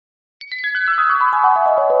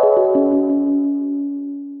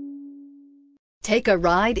Take a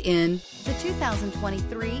ride in the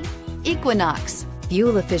 2023 Equinox.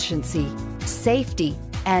 Fuel efficiency, safety,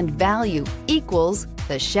 and value equals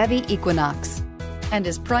the Chevy Equinox and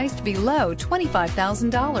is priced below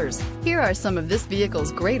 $25,000. Here are some of this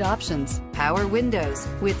vehicle's great options: power windows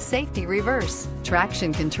with safety reverse,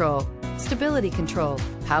 traction control, stability control,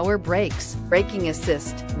 power brakes, braking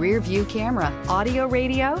assist, rear view camera, audio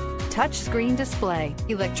radio, touchscreen display,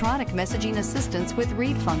 electronic messaging assistance with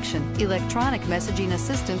read function, electronic messaging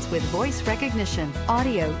assistance with voice recognition,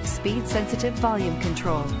 audio speed-sensitive volume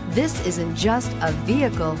control. This isn't just a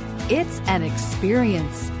vehicle, it's an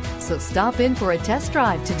experience. So stop in for a test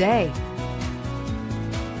drive today.